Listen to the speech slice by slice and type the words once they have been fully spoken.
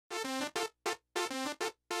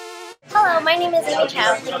my name is Amy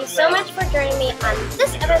Chow. Thank you so much for joining me on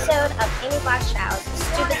this episode of Amy Blogs Chow's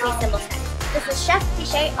Stupidly Simple Snacks. This is Chef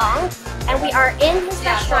Pichet Ong, and we are in his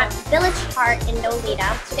restaurant, Village Tart in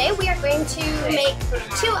Nolita. Today we are going to make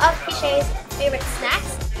two of Pichet's favorite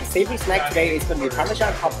snacks. The savory snack today is going to be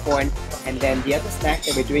Parmesan popcorn, and then the other snack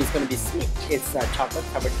that we're doing is going to be sweet. It's chocolate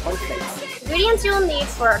covered cornflakes. Ingredients you'll need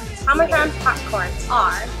for Parmesan popcorn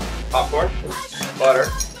are popcorn, butter,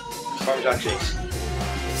 Parmesan cheese.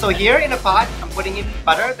 So here in a pot, I'm putting in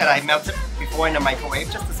butter that I melted before in the microwave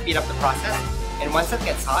just to speed up the process. And once it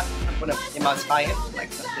gets hot, I'm going to emulsify it like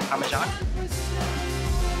the Parmesan.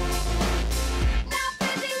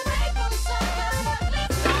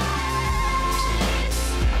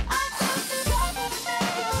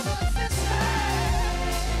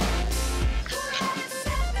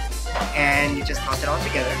 And you just toss it all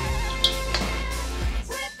together.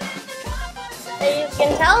 As you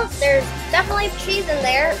can tell, there's definitely cheese in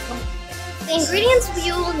there. The ingredients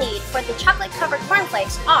you will need for the chocolate-covered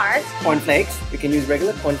cornflakes are cornflakes. You can use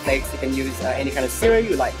regular cornflakes. You can use any kind of cereal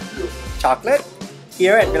you like. Chocolate.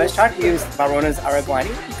 Here at Village Tart, we use Barona's Araguani.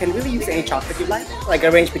 You can really use any chocolate you like a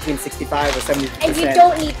range between 65 or 70%. And you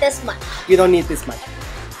don't need this much. You don't need this much.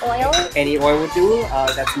 Oil. Any oil will do.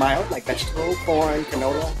 That's mild, like vegetable, corn,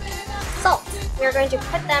 canola. Salt. We're going to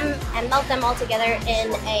put them and melt them all together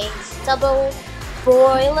in a double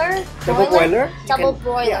broiler. Double broiler.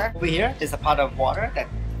 Yeah. Over here, there's a pot of water that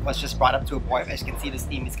was just brought up to a boil. As you can see, the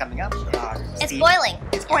steam is coming up. It's boiling.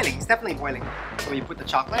 It's boiling. It's definitely boiling. So you put the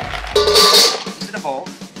chocolate into the bowl.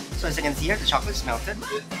 So as you can see here, the chocolate is melted.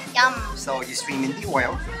 Yum. So you stream in the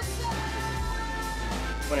oil.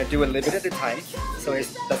 I'm going to do a little bit at a time so it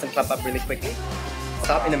doesn't clump up really quickly.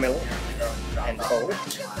 Stop in the middle and fold.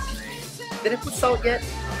 Did I put salt yet?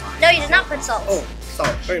 No, you did not put salt. Oh,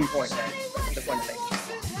 salt. Very important. The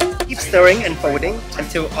cornflakes. Keep stirring and folding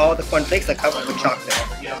until all the cornflakes are covered with chocolate.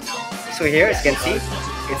 So here, as you can see,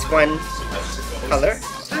 it's one color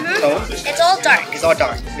tone. It's all dark. It's all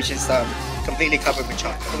dark, which is completely covered with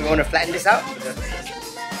chocolate. So we want to flatten this out.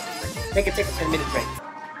 Take a 10-minute break.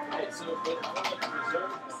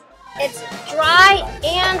 It's dry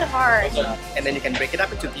and hard. And then you can break it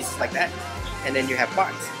up into pieces like that. And then you have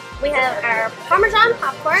bars. We have our Parmesan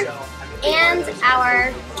popcorn and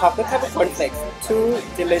our chocolate covered cornflakes. Two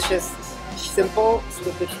delicious, simple,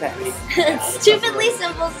 stupid snacks. Stupidly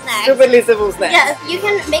simple snacks. Stupidly simple snacks. Yes, you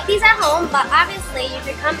can make these at home, but obviously you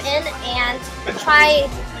should come in and try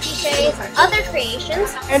Pichet's other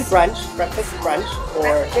creations. And brunch, breakfast brunch,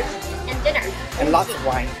 or and dinner. And lots of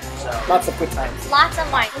wine. Lots of good times. Lots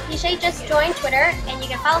of wine. Pichet just joined Twitter, and you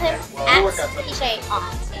can follow him at Pichet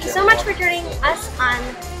Ong. Thank you so much for joining us on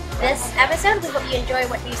this episode. We hope you enjoy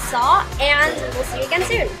what you saw, and we'll see you again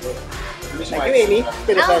soon. Thank you, Amy. It's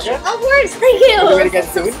been a pleasure. Of course, thank you. We'll do it again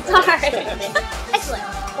soon. Sorry. Excellent.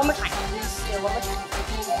 One more time. Do it one more time.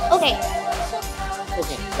 Okay.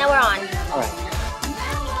 Now we're on. Alright.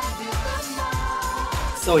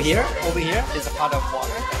 So here, over here, there's a pot of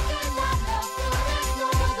water.